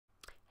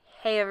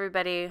Hey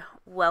everybody,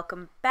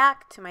 welcome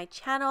back to my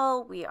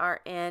channel. We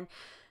are in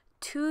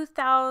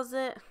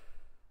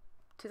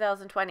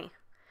 2020.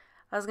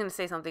 I was going to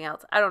say something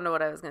else. I don't know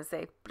what I was going to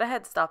say, but I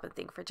had to stop and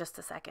think for just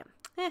a second.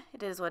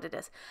 It is what it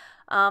is.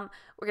 We're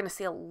going to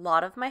see a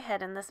lot of my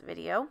head in this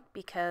video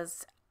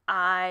because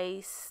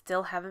I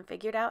still haven't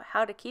figured out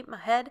how to keep my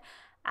head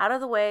out of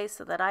the way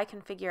so that I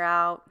can figure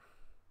out,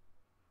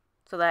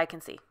 so that I can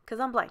see, because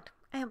I'm blind.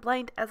 I am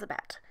blind as a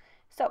bat.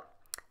 So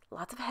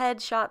lots of head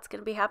shots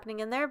going to be happening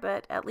in there,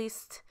 but at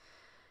least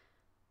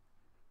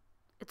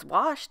it's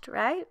washed,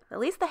 right? At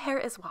least the hair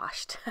is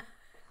washed.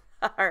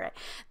 All right.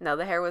 No,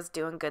 the hair was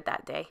doing good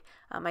that day.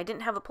 I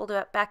didn't have it pulled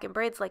back in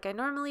braids like I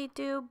normally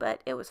do,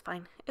 but it was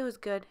fine. It was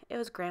good. It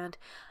was grand.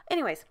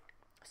 Anyways,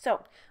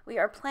 so we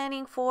are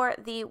planning for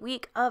the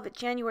week of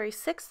January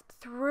 6th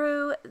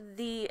through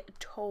the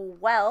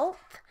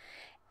 12th,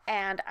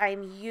 and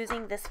I'm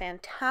using this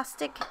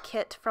fantastic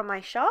kit from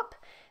my shop.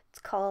 It's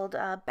called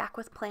Back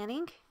with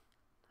Planning.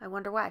 I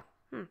wonder why.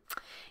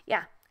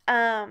 Yeah.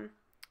 Fun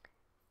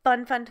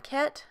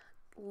kit.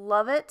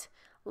 Love it.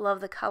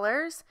 Love the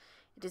colors.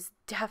 It is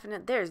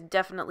definite. There's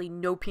definitely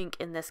no pink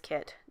in this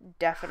kit.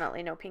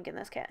 Definitely no pink in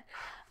this kit.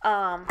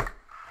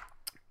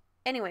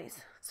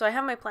 Anyways, so I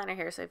have my planner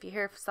here. So if you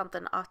hear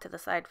something off to the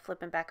side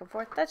flipping back and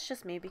forth, that's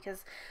just me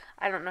because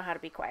I don't know how to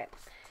be quiet.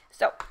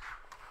 So,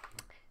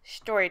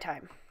 story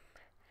time.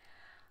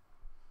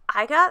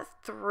 I got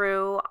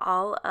through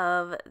all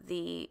of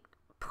the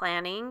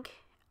planning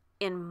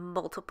in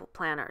multiple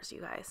planners,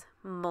 you guys.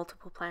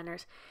 Multiple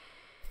planners.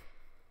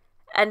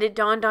 And it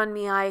dawned on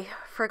me I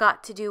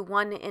forgot to do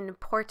one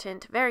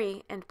important,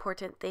 very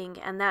important thing.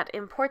 And that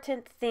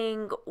important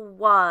thing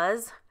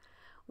was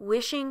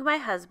wishing my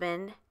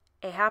husband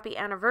a happy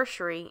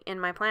anniversary in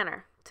my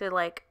planner. To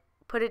like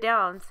put it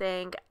down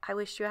saying, I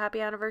wish you a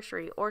happy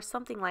anniversary or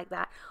something like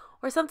that.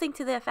 Or something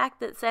to the effect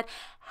that said,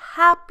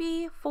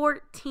 happy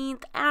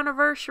 14th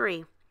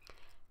anniversary.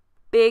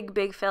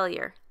 Big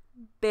failure.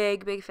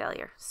 Big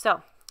failure.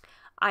 So,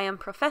 I am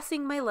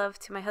professing my love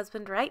to my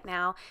husband right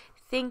now.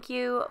 Thank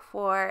you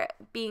for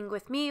being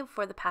with me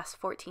for the past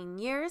 14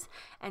 years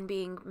and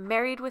being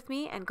married with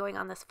me and going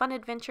on this fun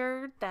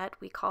adventure that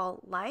we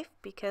call life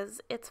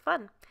because it's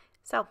fun.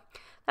 So,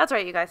 that's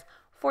right, you guys.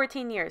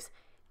 14 years.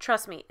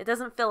 Trust me, it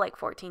doesn't feel like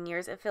 14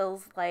 years. It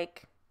feels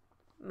like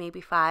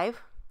maybe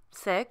 5,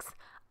 6.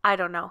 I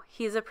don't know.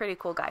 He's a pretty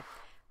cool guy.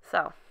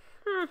 So,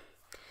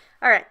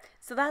 all right.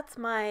 So that's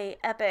my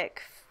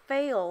epic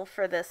fail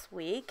for this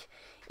week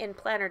in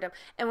plannerdom.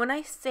 And when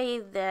I say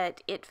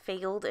that it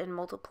failed in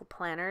multiple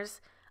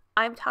planners,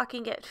 I'm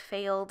talking it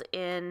failed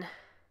in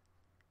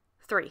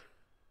 3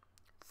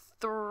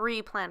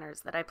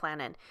 planners that I plan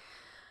in.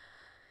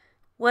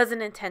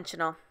 Wasn't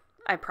intentional,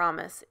 I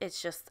promise.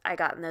 It's just I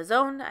got in the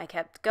zone. I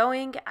kept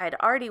going. I'd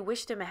already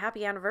wished him a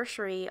happy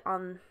anniversary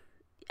on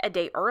a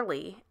day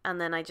early, and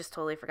then I just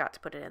totally forgot to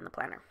put it in the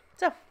planner.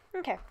 So,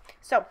 okay.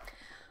 So,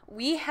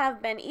 we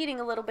have been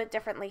eating a little bit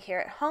differently here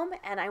at home,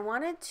 and I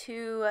wanted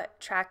to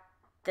track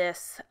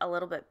this a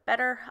little bit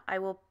better. I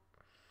will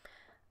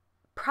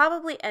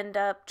probably end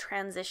up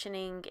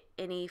transitioning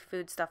any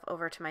food stuff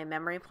over to my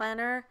memory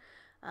planner.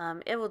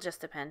 It will just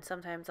depend.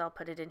 Sometimes I'll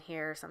put it in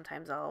here.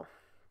 Sometimes I'll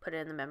put it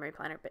in the memory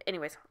planner. But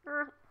anyways,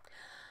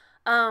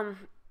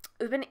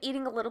 we've been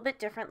eating a little bit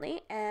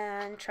differently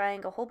and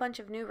trying a whole bunch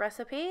of new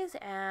recipes,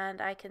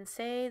 and I can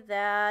say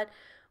that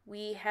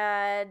we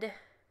had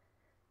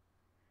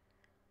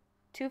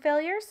 2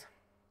 failures.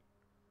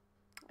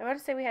 I want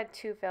to say we had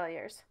 2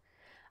 failures.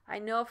 I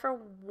know for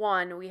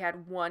one, we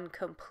had one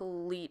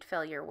complete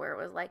failure where it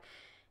was like,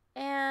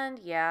 and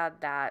yeah,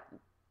 that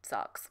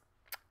sucks.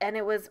 And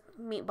it was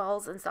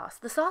meatballs and sauce.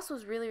 The sauce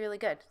was really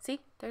good. See,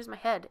 there's my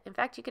head. In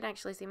fact, you can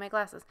actually see my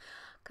glasses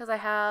because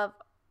I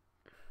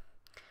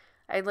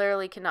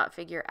literally cannot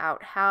figure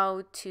out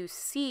how to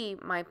see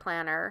my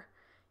planner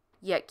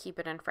yet keep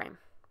it in frame.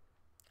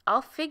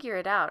 I'll figure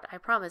it out, I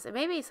promise. And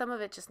maybe some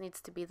of it just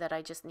needs to be that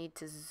I just need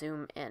to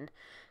zoom in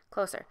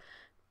closer.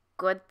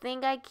 Good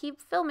thing I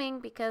keep filming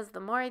because the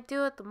more I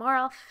do it, the more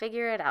I'll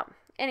figure it out.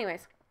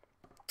 Anyways,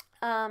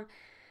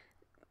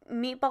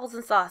 meatballs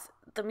and sauce.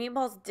 The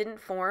meatballs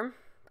didn't form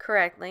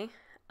correctly.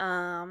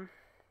 And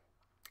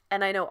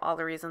I know all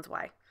the reasons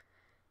why.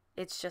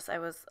 It's just I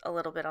was a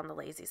little bit on the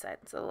lazy side.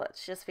 So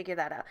let's just figure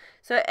that out.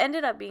 So it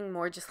ended up being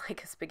more just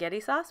like a spaghetti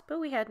sauce,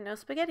 but we had no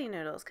spaghetti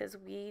noodles because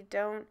we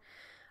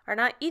are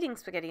not eating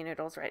spaghetti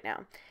noodles right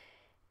now.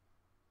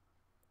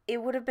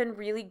 It would have been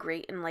really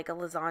great in like a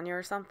lasagna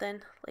or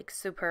something, like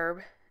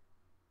superb.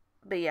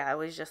 But yeah, it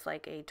was just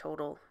like a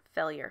total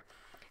failure.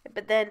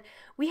 But then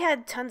we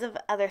had tons of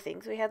other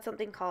things. We had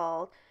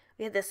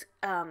this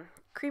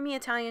creamy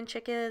Italian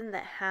chicken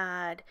that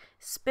had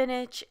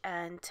spinach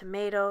and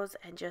tomatoes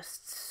and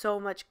just so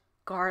much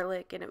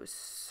garlic, and it was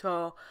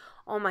so,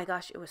 oh my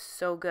gosh, it was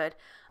so good.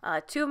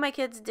 2 of my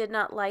kids did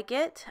not like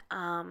it.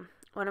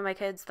 One of my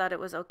kids thought it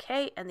was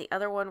okay, and the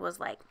other one was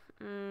like,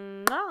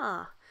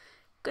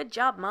 good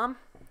job, Mom.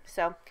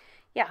 So,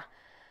 yeah.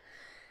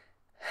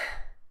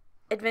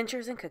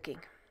 Adventures in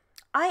cooking.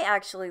 I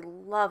actually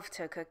love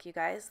to cook, you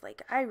guys.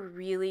 Like, I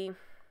really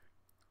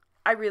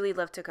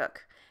love to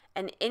cook.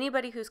 And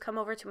anybody who's come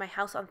over to my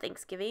house on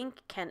Thanksgiving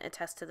can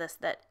attest to this,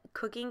 that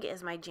cooking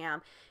is my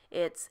jam.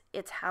 It's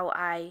how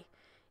I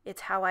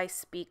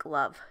speak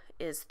love,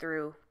 is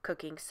through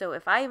cooking. So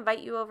if I invite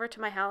you over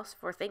to my house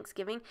for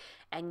Thanksgiving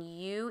and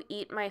you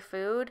eat my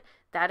food,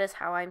 that is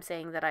how I'm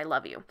saying that I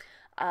love you.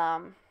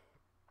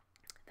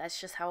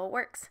 That's just how it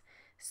works.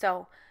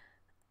 So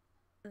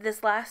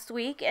this last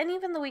week and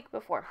even the week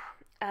before,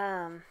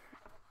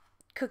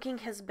 cooking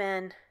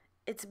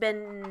it's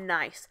been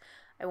nice.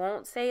 I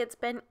won't say it's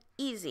been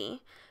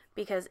easy,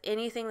 because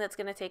anything that's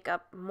going to take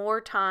up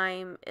more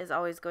time is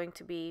always going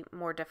to be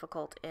more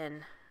difficult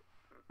in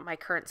my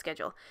current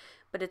schedule.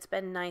 But it's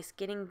been nice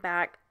getting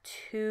back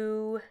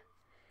to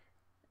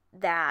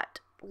that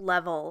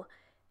level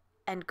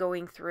and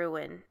going through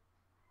and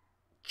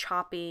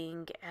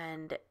chopping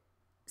and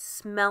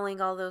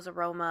smelling all those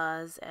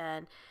aromas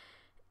and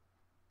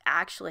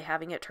actually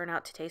having it turn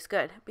out to taste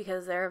good.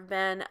 Because there have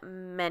been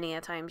many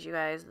a times, you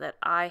guys, that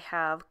I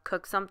have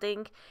cooked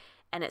something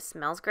and it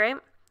smells great,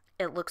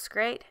 it looks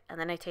great, and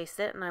then I taste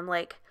it and I'm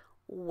like,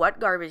 what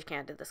garbage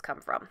can did this come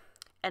from?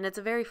 And it's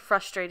a very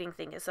frustrating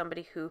thing as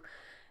somebody who,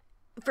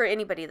 for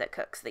anybody that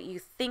cooks, that you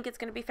think it's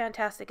going to be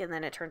fantastic and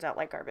then it turns out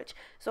like garbage.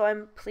 So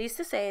I'm pleased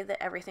to say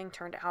that everything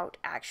turned out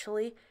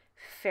actually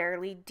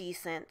fairly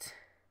decent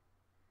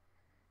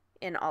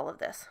in all of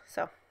this.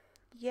 So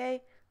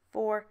yay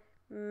for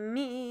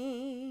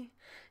me.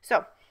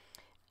 So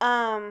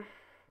I'm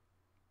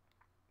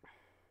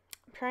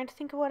trying to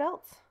think of what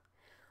else.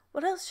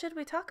 What else should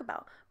we talk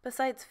about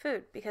besides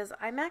food? Because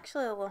I'm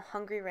actually a little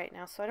hungry right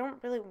now, so I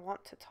don't really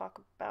want to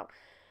talk about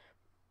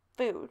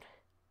food.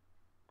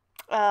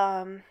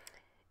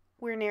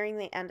 We're nearing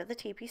the end of the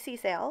TPC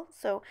sale,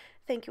 so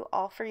thank you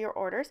all for your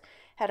orders.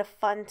 Had a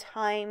fun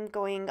time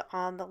going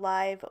on the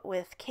live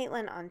with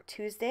Caitlin on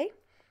Tuesday.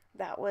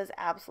 That was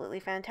absolutely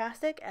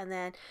fantastic. And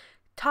then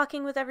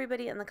talking with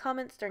everybody in the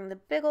comments during the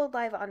big old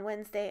live on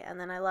Wednesday.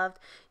 And then I loved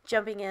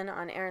jumping in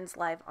on Erin's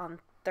live on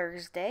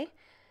Thursday.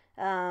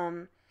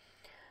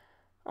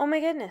 Oh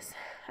my goodness,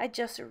 I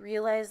just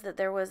realized that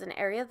there was an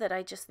area that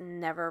I just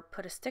never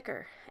put a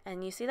sticker.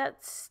 And you see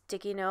that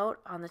sticky note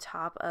on the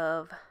top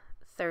of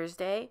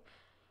Thursday?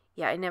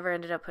 Yeah, I never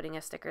ended up putting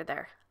a sticker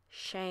there.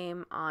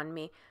 Shame on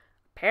me.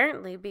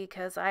 Apparently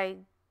because I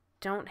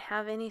don't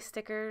have any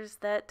stickers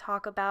that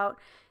talk about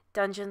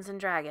Dungeons and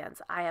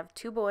Dragons. I have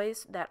 2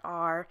 boys that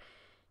are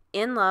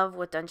in love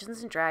with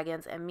Dungeons and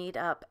Dragons and meet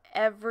up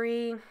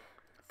every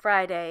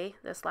Friday.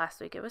 This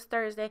last week it was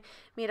Thursday.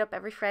 Meet up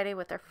every Friday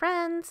with their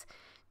friends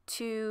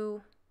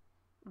to,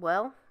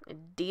 well,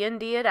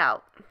 D&D it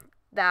out.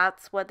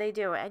 That's what they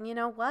do. And you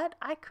know what?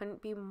 I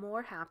couldn't be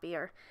more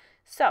happier.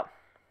 So,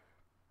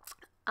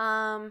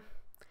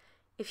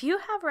 if you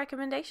have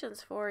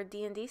recommendations for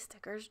D&D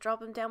stickers, drop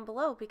them down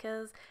below,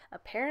 because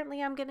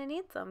apparently I'm going to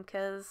need them,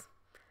 because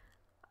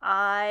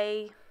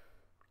I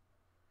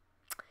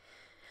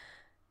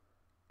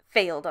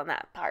failed on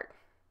that part.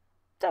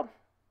 So,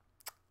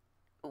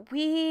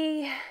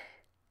 we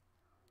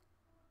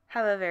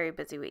have a very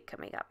busy week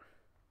coming up.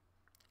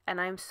 And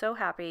I'm so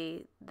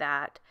happy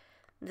that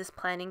this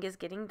planning is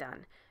getting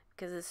done,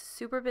 because it's a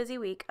super busy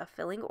week of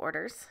filling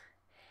orders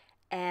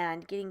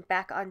and getting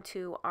back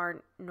onto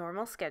our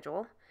normal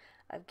schedule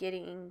of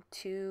getting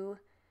to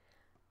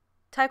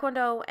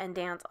Taekwondo and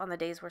dance on the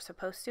days we're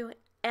supposed to.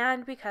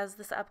 And because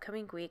this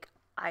upcoming week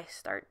I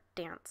start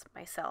dance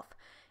myself.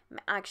 I'm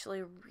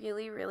actually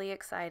really, really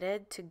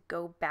excited to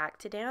go back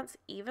to dance,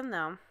 even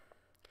though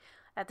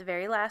at the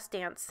very last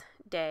dance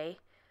day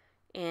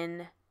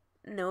in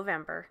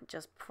November,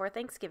 just before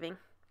Thanksgiving,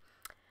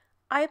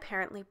 I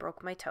apparently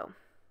broke my toe.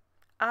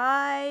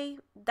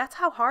 That's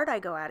how hard I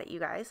go at it,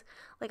 you guys.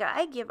 Like,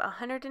 I give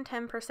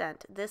 110%.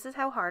 This is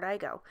how hard I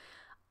go.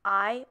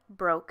 I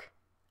broke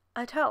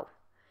a toe.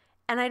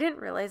 And I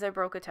didn't realize I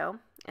broke a toe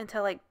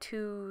until like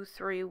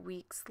 2-3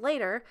 weeks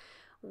later,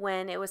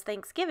 when it was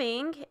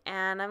Thanksgiving,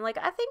 and I'm like,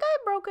 I think I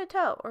broke a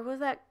toe. Or was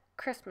that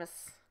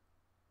Christmas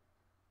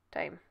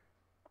time?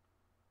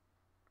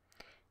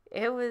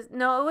 It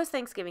was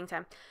Thanksgiving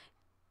time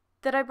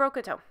that I broke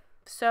a toe.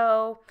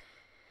 So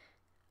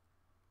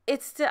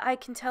I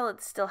can tell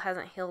it still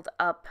hasn't healed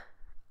up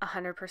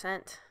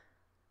 100%.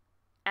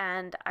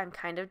 And I'm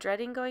kind of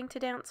dreading going to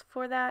dance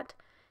for that,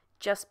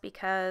 just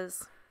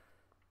because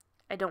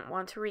I don't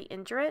want to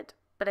re-injure it,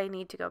 but I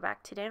need to go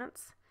back to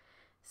dance.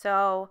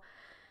 So,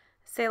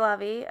 c'est la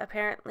vie.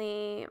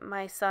 Apparently,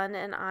 my son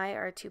and I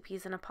are 2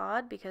 peas in a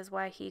pod, because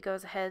while he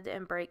goes ahead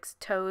and breaks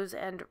toes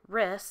and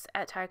wrists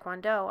at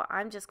Taekwondo,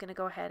 I'm just going to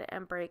go ahead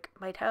and break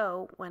my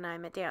toe when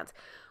I'm at dance.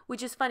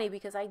 Which is funny,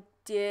 because I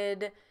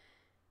did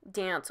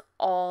dance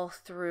all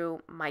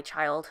through my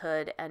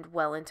childhood and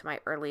well into my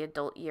early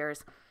adult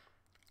years,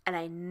 and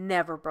I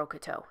never broke a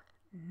toe.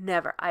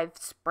 Never. I've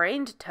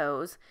sprained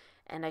toes,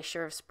 and I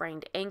sure have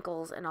sprained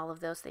ankles and all of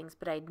those things,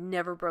 but I'd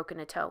never broken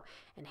a toe.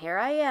 And here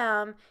I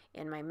am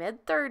in my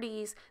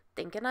mid-30s,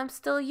 thinking I'm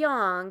still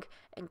young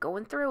and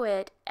going through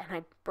it, and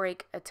I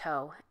break a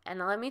toe. And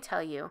let me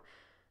tell you,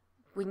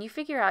 when you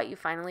figure out you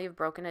finally have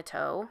broken a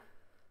toe,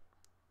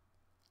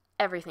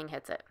 everything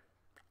hits it.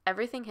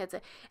 Everything hits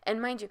it.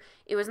 And mind you,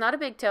 it was not a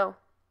big toe.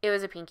 It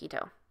was a pinky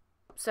toe.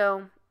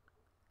 So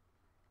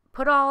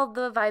put all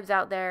the vibes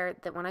out there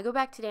that when I go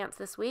back to dance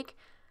this week,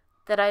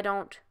 that I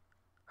don't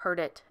hurt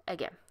it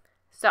again.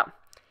 So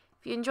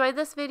if you enjoyed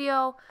this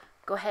video,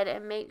 go ahead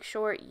and make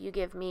sure you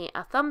give me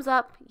a thumbs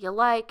up, you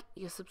like,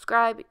 you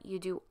subscribe, you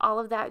do all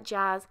of that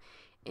jazz.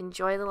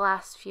 Enjoy the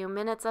last few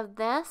minutes of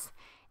this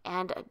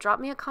and drop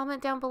me a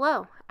comment down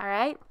below. All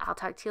right, I'll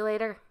talk to you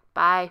later.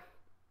 Bye.